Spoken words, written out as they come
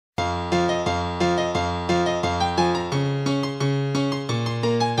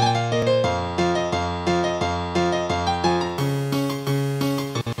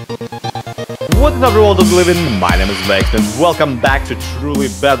to every world of living. My name is Zloyxp and welcome back to Truly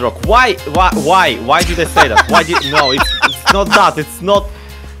Bedrock. Why did I say that? No, it's not that. It's not.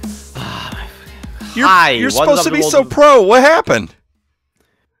 You're supposed to be so pro. What happened?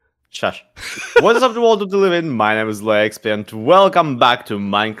 Shush. What is up, the world of the living? My name is Zloyxp and welcome back to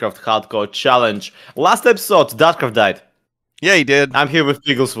Minecraft Hardcore Challenge. Last episode, Dadcraft died. Yeah, he did. I'm here with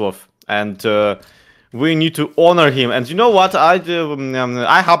Wigglesworth, and we need to honor him. And you know what? I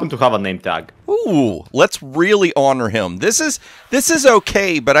happen to have a name tag. Ooh, let's really honor him. This is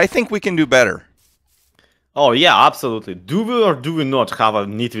okay, but I think we can do better. Oh yeah, absolutely. Do we or do we not have a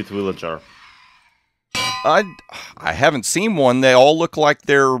Nitwit villager? I haven't seen one. They all look like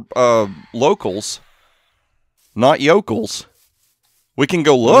they're locals, not yokels. We can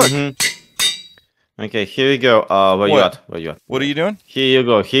go look. Okay, here we go. Where you at? What are you doing? Here you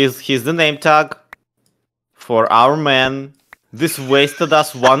go. Here's the name tag for our man. This wasted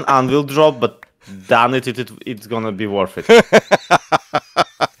us one anvil drop, but damn it's gonna be worth it.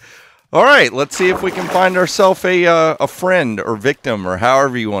 All right, let's see if we can find ourselves a friend or victim or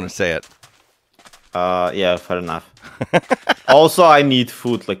however you want to say it. Yeah, fair enough. Also, I need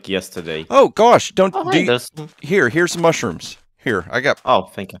food like yesterday. Oh gosh, here's some mushrooms. Here, I got. Oh,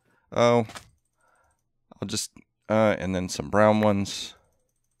 thank you. Oh, I'll just and then some brown ones.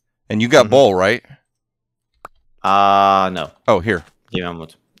 And you got bowl, right? No. Oh, here. Give me a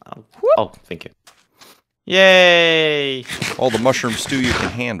moment. Oh, thank you. Yay! All the mushroom stew you can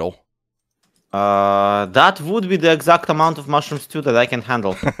handle. That would be the exact amount of mushroom stew that I can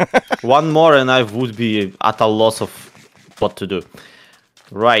handle. One more and I would be at a loss of what to do.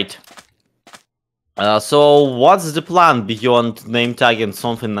 Right. So what's the plan beyond name tagging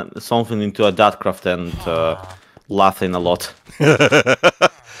something into a Dadcraft and laughing a lot?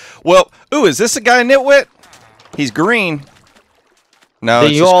 Well, ooh, is this a guy Nitwit? He's green. No,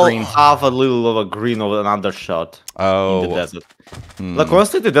 they all have a little of a green of an undershot in the desert. Like,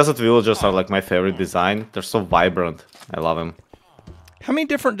 honestly, the desert villagers are like my favorite design. They're so vibrant. I love them. How many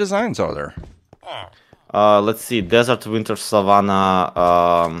different designs are there? Let's see. Desert, winter,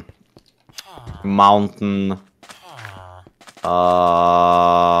 savanna, mountain,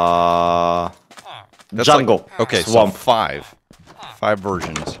 jungle. Like, okay, swamp. So five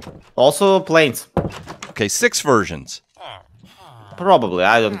versions. Also plains. Okay, 6 versions. Probably,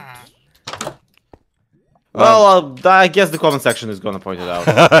 I don't... Well, I guess the comment section is gonna point it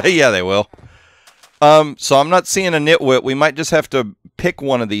out. Yeah, they will. So I'm not seeing a Nitwit. We might just have to pick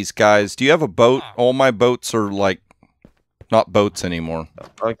one of these guys. Do you have a boat? All my boats are, like, not boats anymore.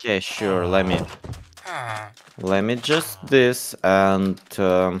 Okay, sure, let me just this, and...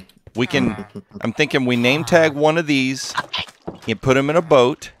 we can... I'm thinking we name tag one of these, you put him in a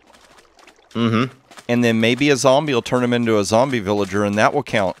boat, and then maybe a zombie will turn him into a zombie villager, and that will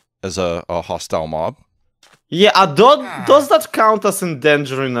count as a hostile mob. Yeah, does that count as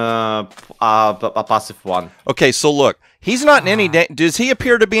endangering a passive one? Okay, so look, he's not in any danger. Does he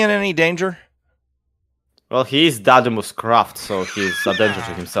appear to be in any danger? Well, he's Dadimus Craft, so he's a danger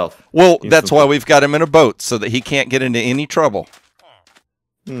to himself. Well, that's why we've got him in a boat, so that he can't get into any trouble.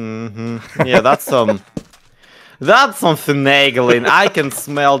 Yeah, that's some finagling. I can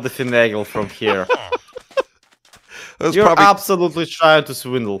smell the finagle from here. You're absolutely trying to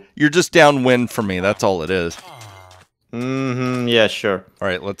swindle. You're just downwind for me. That's all it is. Yeah, sure. All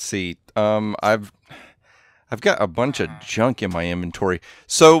right, let's see. I've got a bunch of junk in my inventory.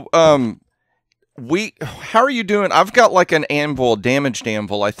 So, how are you doing? I've got like an anvil, a damaged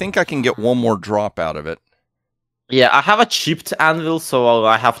anvil. I think I can get one more drop out of it. Yeah, I have a chipped anvil, so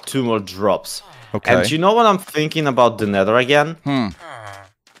I have 2 more drops. Okay. And you know what I'm thinking about the nether again?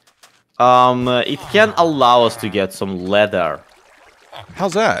 It can allow us to get some leather.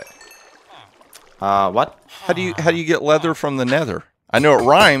 How's that? What? How do you get leather from the nether? I know it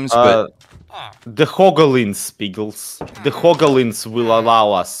rhymes, but... The Hogalins, Piggles. The Hogalins will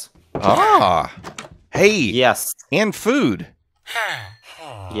allow us. Ah! Hey! Yes. And food.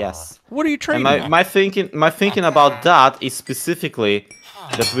 Yes. What are you trading? My thinking about that is specifically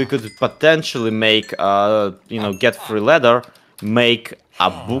that we could potentially make, get free leather, make a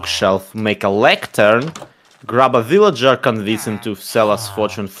bookshelf, make a lectern, grab a villager, convince him to sell us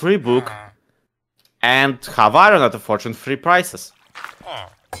fortune-free book, and have iron at the fortune-free prices.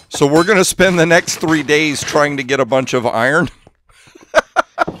 So we're gonna spend the next 3 days trying to get a bunch of iron?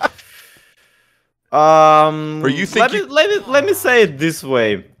 Or you think let me say it this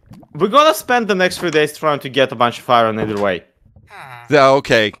way. We're gonna spend the next 3 days trying to get a bunch of iron either way. Yeah,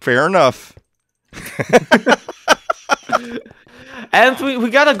 okay, fair enough. And we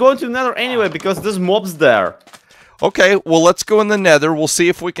gotta go into the nether anyway, because there's mobs there. Okay, well, let's go in the nether. We'll see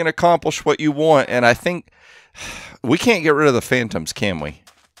if we can accomplish what you want. And I think we can't get rid of the phantoms, can we?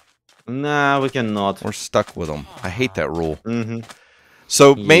 Nah, we cannot. We're stuck with them. I hate that rule. Mm-hmm.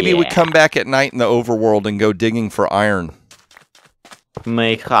 So maybe we come back at night in the overworld and go digging for iron.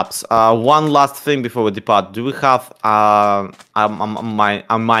 Mayhaps. One last thing before we depart. Do we have a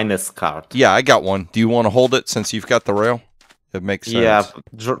minus card? Yeah, I got one. Do you want to hold it since you've got the rail? It makes sense. Yeah,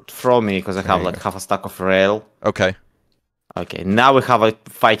 throw me, because I have like half a stack of rail. Okay. Okay, now we have a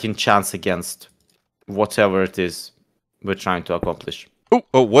fighting chance against whatever it is we're trying to accomplish.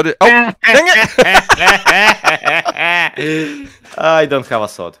 Oh, what? Oh, dang it! I don't have a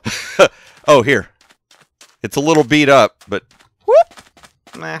sword. Oh, here. It's a little beat up, but whoop.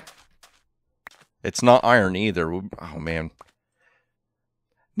 Nah. It's not iron either. Oh, man.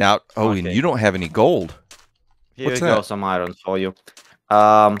 Now, Okay. And you don't have any gold. Here What's we go, that? some iron for you.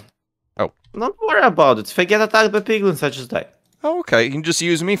 Oh. Don't worry about it. If I get attacked by piglins, I just die. Oh, okay. You can just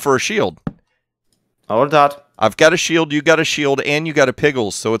use me for a shield. Or that. I've got a shield, you got a shield, and you got a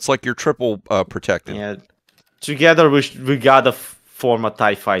piggles, so it's like you're triple protected. Yeah. Together we gotta form a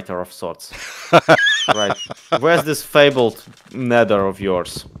TIE fighter of sorts. Right. Where's this fabled nether of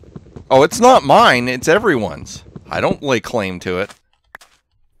yours? Oh, it's not mine. It's everyone's. I don't lay claim to it.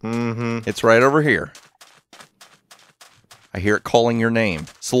 Mm-hmm. It's right over here. I hear it calling your name.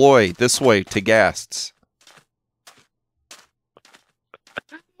 Zloy, this way to Gasts.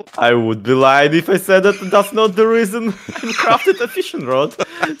 I would be lying if I said that that's not the reason I crafted a fishing rod.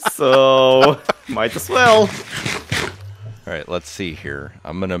 So, might as well. All right, let's see here.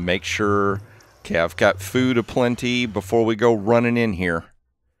 I'm going to make sure... Okay, I've got food aplenty before we go running in here.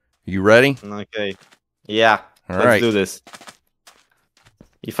 You ready? Okay. Yeah, All let's right. do this.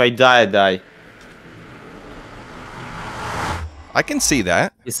 If I die, I die. I can see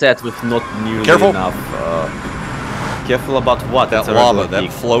that. He said with not nearly Careful. enough. Careful about what? That It's a lava, regular that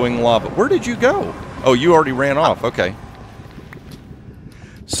pig. flowing lava. Where did you go? Oh, you already ran off. Okay.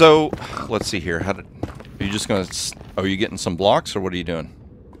 So, let's see here. Are you just going to... Oh, you getting some blocks, or what are you doing?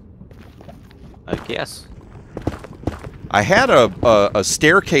 I guess. I had a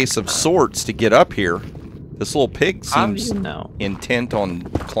staircase of sorts to get up here. This little pig How do seems you know? intent on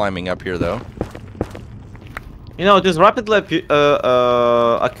climbing up here, though. You know, it is rapidly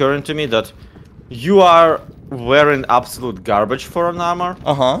occurring to me that you are wearing absolute garbage for an armor,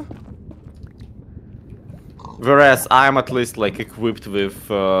 Uh-huh. whereas I'm at least like equipped with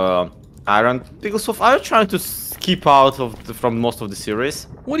iron. Because of are you trying to skip out of from most of the series?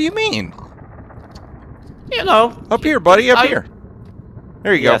 What do you mean? You know, Up here, buddy, up here.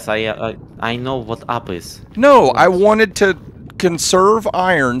 There you yes, go. I know what up is. No, I wanted to conserve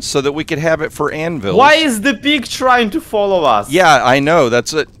iron so that we could have it for anvils. Why is the pig trying to follow us? Yeah, I know.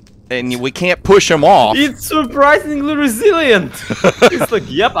 That's it. And we can't push him off. It's surprisingly resilient. It's like,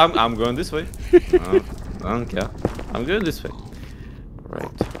 yep, I'm going this way. I don't care. I'm going this way. Right.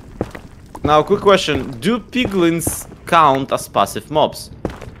 Now, quick question: do piglins count as passive mobs?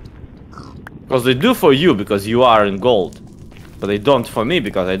 Because they do for you because you are in gold, but they don't for me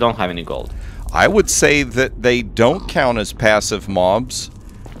because I don't have any gold. I would say that they don't count as passive mobs.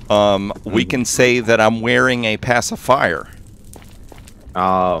 We can say that I'm wearing a pacifier.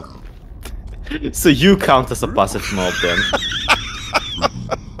 Oh. So you count as a passive mob then?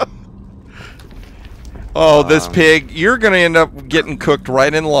 Oh, this pig. You're going to end up getting cooked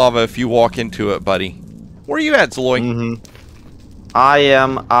right in lava if you walk into it, buddy. Where are you at, Zloy? I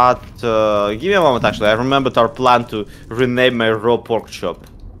am at... give me a moment, actually. I remembered our plan to rename my raw pork chop.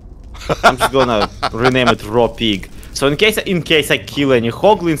 I'm just gonna rename it raw pig. So in case I kill any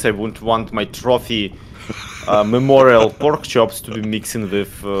hoglins, I wouldn't want my trophy memorial pork chops to be mixing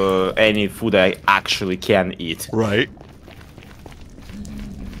with any food I actually can eat. Right.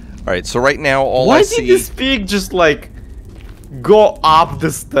 Alright, so right now all Why I did see... this pig just like go up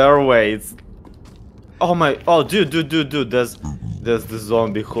the stairways? Oh my! Oh, dude! There's the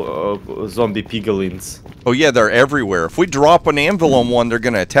zombie zombie piglins. Oh yeah, they're everywhere. If we drop an anvil on one, they're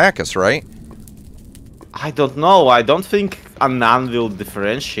going to attack us, right? I don't know. I don't think an anvil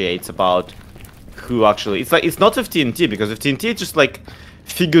differentiates about who actually. It's like it's not with TNT because if TNT just like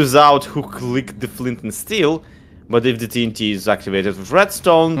figures out who clicked the flint and steel, but if the TNT is activated with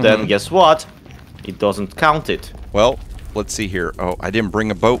redstone, then guess what? It doesn't count it. Well, let's see here. Oh, I didn't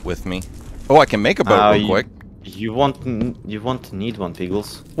bring a boat with me. Oh, I can make a boat real quick. You won't need one,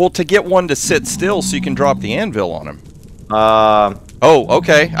 Piggles. Well, to get one to sit still so you can drop the anvil on him. Oh,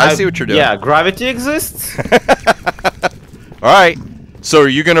 okay. I see what you're doing. Yeah, gravity exists. All right. So are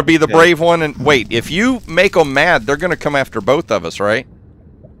you going to be the brave one? And wait, if you make them mad, they're going to come after both of us, right?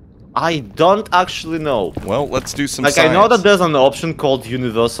 I don't actually know. Well, let's do some Like, science. I know that there's an option called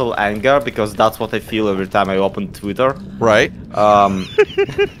universal anger, because that's what I feel every time I open Twitter. Right.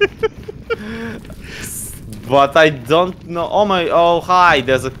 But I don't know. Oh, hi,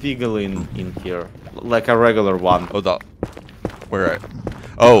 there's a piglin in here. Like a regular one. Oh, where at?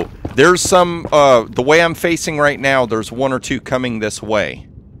 Oh, there's some, the way I'm facing right now, there's one or two coming this way.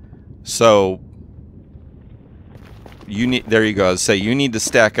 So, there you go. I say, you need to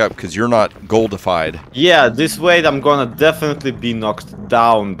stack up because you're not goldified. Yeah, this way I'm gonna definitely be knocked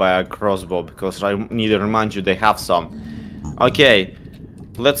down by a crossbow, because I need to remind you they have some. Okay,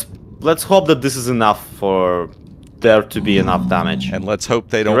 let's hope that this is enough for there to be enough damage. And let's hope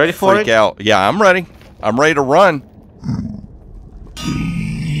they don't ready for freak it? out. Yeah, I'm ready. I'm ready to run.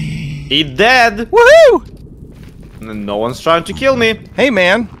 He dead! Woohoo! And no one's trying to kill me. Hey,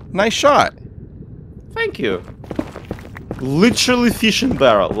 man. Nice shot. Thank you. Literally fishing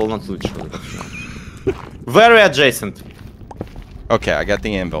barrel. Well, not literally. But very adjacent. Okay, I got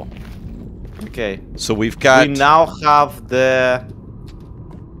the anvil. Okay. So we've got... We now have the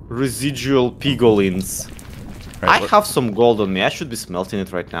residual pigolins. Right, I have some gold on me. I should be smelting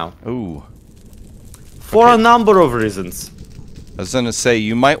it right now. Ooh. For a number of reasons. I was gonna say,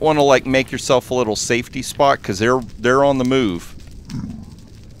 you might want to, like, make yourself a little safety spot, because they're on the move.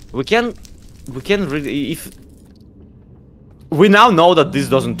 We can really... If... We now know that this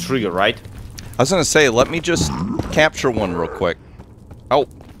doesn't trigger, right? I was gonna say, let me just capture one real quick. Oh,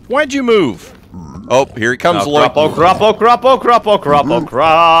 why'd you move? Oh, here he comes, Crap, oh crap, oh crap, oh crap, oh crap, oh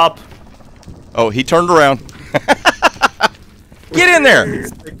crap. Oh, he turned around. Get in there!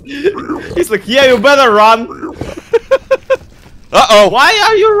 He's like, yeah, you better run. Uh-oh! Why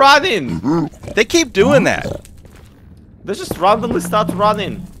are you running? They keep doing that. They just randomly start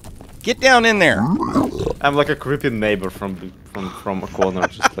running. Get down in there. I'm like a creepy neighbor from a corner,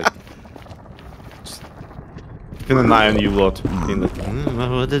 just like... Just keeping an eye on you lot. Being like,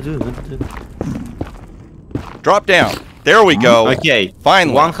 what they do? Drop down. There we go. Okay,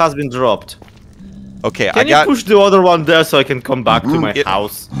 Finally. one has been dropped. Okay, Can you push the other one there so I can come back to my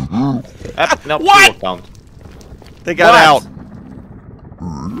house? No, What? Count. They got What? out.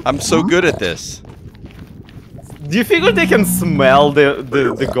 I'm so good at this. Do you figure they can smell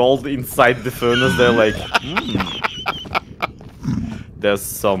the gold inside the furnace? They're like, there's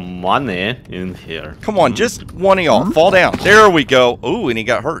some money in here. Come on, just one of y'all. Fall down. There we go. Ooh, and he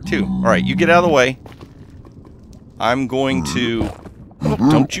got hurt too. Alright, you get out of the way. I'm going to... Oh,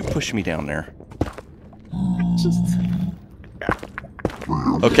 don't you push me down there.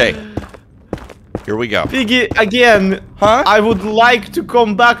 Okay. Here we go. Piggy, again, Huh? I would like to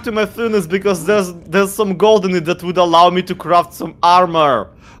come back to my furnace because there's some gold in it that would allow me to craft some armor.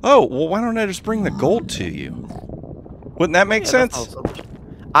 Oh, well, why don't I just bring the gold to you? Wouldn't that make sense?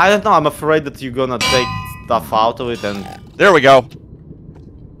 I don't know, I'm afraid that you're gonna take stuff out of it and... There we go.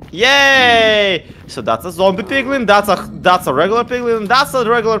 Yay! So that's a zombie piglin, that's a regular piglin, and that's a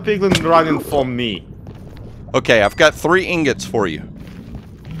regular piglin running from me. Okay, I've got 3 ingots for you.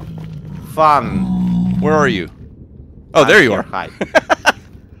 Fun. Where are you? Oh, there you are. Hi.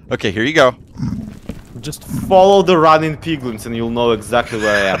 Okay, here you go. Just follow the running piglins and you'll know exactly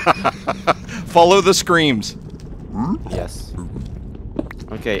where I am. Follow the screams. Yes.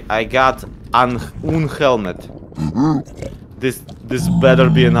 Okay, I got un helmet. This better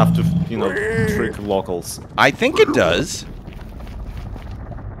be enough to, you know, trick locals. I think it does.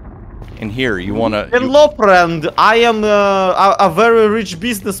 And here, you wanna... And Loprand, I am a very rich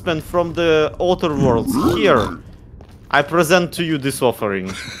businessman from the outer worlds. Here, I present to you this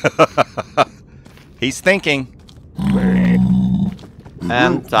offering. He's thinking.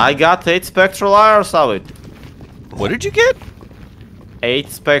 And I got 8 spectral arrows of it. What did you get? 8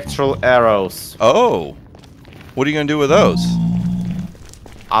 spectral arrows. Oh. What are you gonna do with those?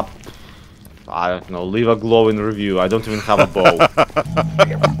 I don't know, leave a glowing review. I don't even have a bow.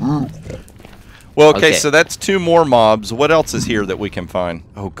 Well, okay, so that's 2 more mobs. What else is here that we can find?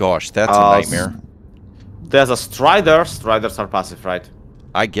 Oh gosh, that's a nightmare. There's a strider. Striders are passive, right?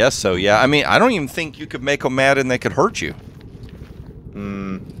 I guess so, yeah. I mean, I don't even think you could make them mad and they could hurt you.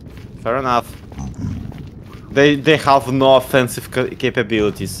 Fair enough. They have no offensive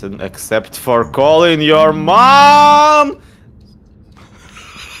capabilities except for calling your mom!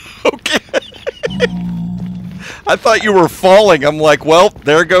 Okay. I thought you were falling. I'm like, well,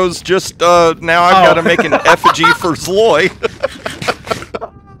 there goes just, now I've got to make an effigy for Zloy.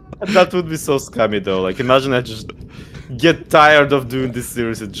 That would be so scummy though. Like, imagine I just get tired of doing this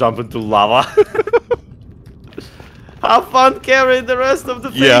series and jump into lava. Have fun carrying the rest of the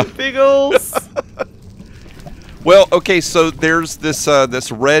piggles. Well, okay, so there's this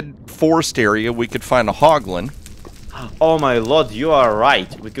this red forest area, we could find a hoglin. Oh my lord, you are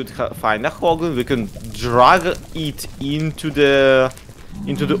right. We could find a hoglin. We can drag it into the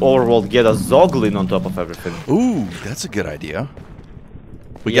overworld, get a zoglin on top of everything. Ooh, that's a good idea.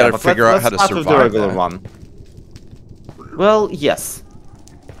 We gotta figure out how to survive the regular that. one. Well, yes.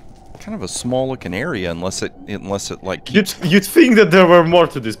 Kind of a small looking area, unless it like keeps... You'd think that there were more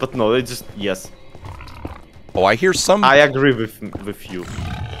to this, but no, they just yes. Oh, I hear some. I agree with you.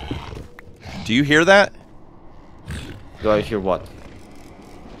 Do you hear that? Do I hear what?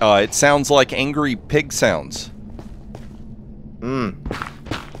 It sounds like angry pig sounds. No,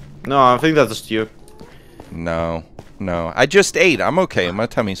 I think that's just you. No. I just ate. I'm okay. My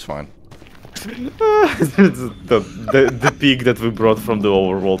tummy's fine. the pig that we brought from the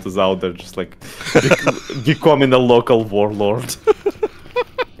overworld is out there, just like becoming a local warlord.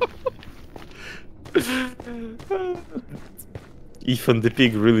 Ethan the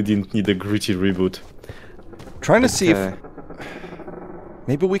pig really didn't need a gritty reboot. Trying to see if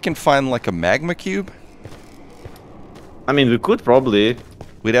maybe we can find like a magma cube. I mean, we could probably.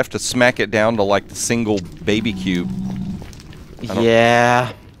 We'd have to smack it down to like the single baby cube.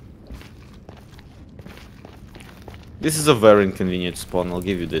 Yeah. This is a very inconvenient spawn, I'll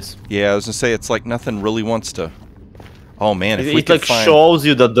give you this. Yeah, I was gonna say, it's like nothing really wants to... Oh man, if we it could like find... shows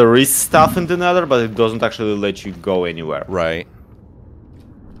you that there is stuff in the nether, but it doesn't actually let you go anywhere. Right.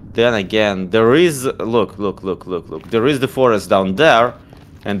 Then again, there is... Look. There is the forest down there,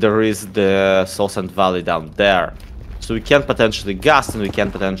 and there is the Salt Valley down there. So we can potentially gust and we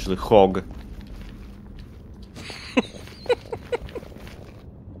can potentially hog.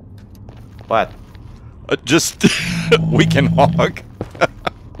 What? Just... we can hog.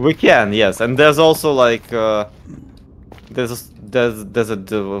 We can, yes. And there's also like... there's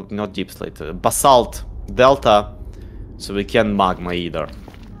a not deep slate, basalt delta, so we can magma either.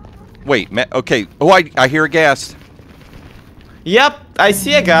 Wait, okay. Oh, I hear a ghast. Yep, I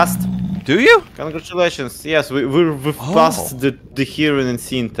see a ghast. Do you? Congratulations. Yes, we've passed the hearing and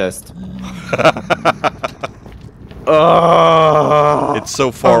seeing test. It's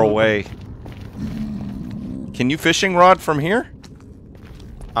so far away. Can you fishing rod from here?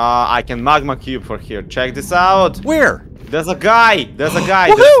 I can magma cube for here. Check this out. Where? There's a guy. There's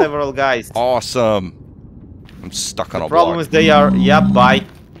several guys. Awesome. I'm stuck on a block. The problem is they are... Yep, bye.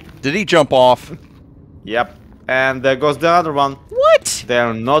 Did he jump off? Yep. And there goes the other one. What? They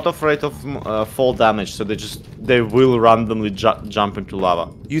are not afraid of fall damage, so they will randomly jump into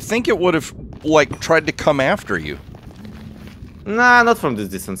lava. You think it would have, like, tried to come after you? Nah, not from this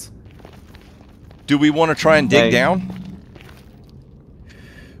distance. Do we want to try and dig down?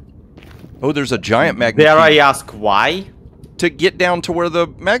 Oh, there's a giant magma Dare cube. I ask why? To get down to where the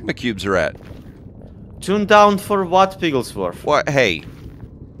magma cubes are at. Tune down for what, Pigglesworth? What? Hey.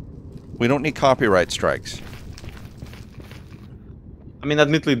 We don't need copyright strikes. I mean,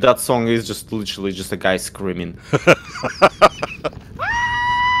 admittedly, that song is just literally just a guy screaming.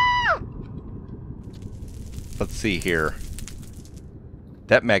 Let's see here.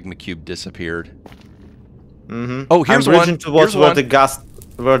 That magma cube disappeared. Mm-hmm. Oh, here's I'm one. bridging towards Here's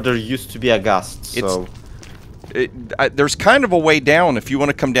where there used to be a ghast, so... There's kind of a way down. If you want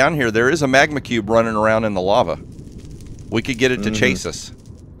to come down here, there is a magma cube running around in the lava. We could get it to chase us.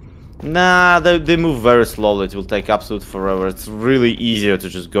 Nah, they move very slowly. It will take absolute forever. It's really easier to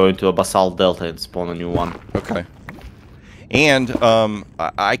just go into a basalt delta and spawn a new one. Okay. And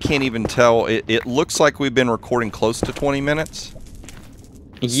I can't even tell. It looks like we've been recording close to 20 minutes.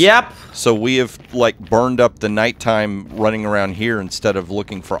 Yep. So we have like burned up the nighttime running around here instead of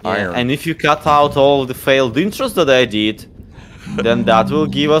looking for iron. And if you cut out all of the failed intros that I did, then that will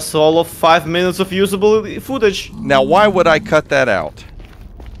give us all of 5 minutes of usable footage. Now, why would I cut that out?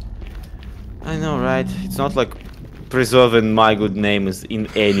 I know, right? It's not like preserving my good name is in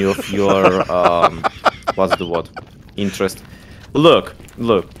any of your what's the word? Interest. Look.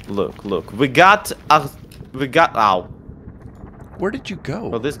 We got ow. Where did you go?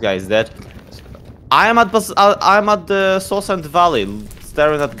 Well, this guy is dead. I'm at the Salt Valley,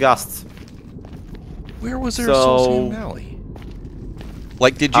 staring at ghasts. Where was there a Salt Valley?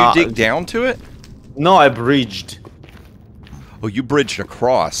 Like, did you dig down to it? No, I bridged. Oh, you bridged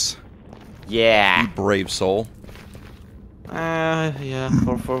across. Yeah. You brave soul. Yeah,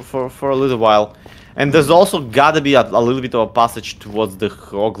 for a little while. And there's also gotta be a little bit of a passage towards the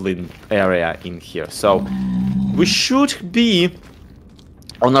Hoglin area in here. So we should be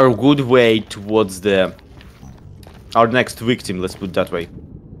on our good way towards our next victim, let's put it that way.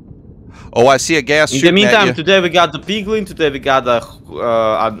 Oh, I see a gas shooting In the meantime, at you. today we got the piglin, today we got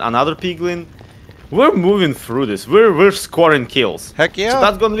another piglin. we're moving through this. We're scoring kills. Heck yeah. So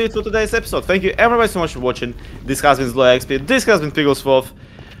that's gonna lead to today's episode. Thank you everybody so much for watching. This has been Zloyxp. This has been Piggleswolf.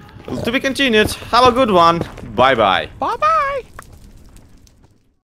 To be continued. Have a good one. Bye bye. Bye bye.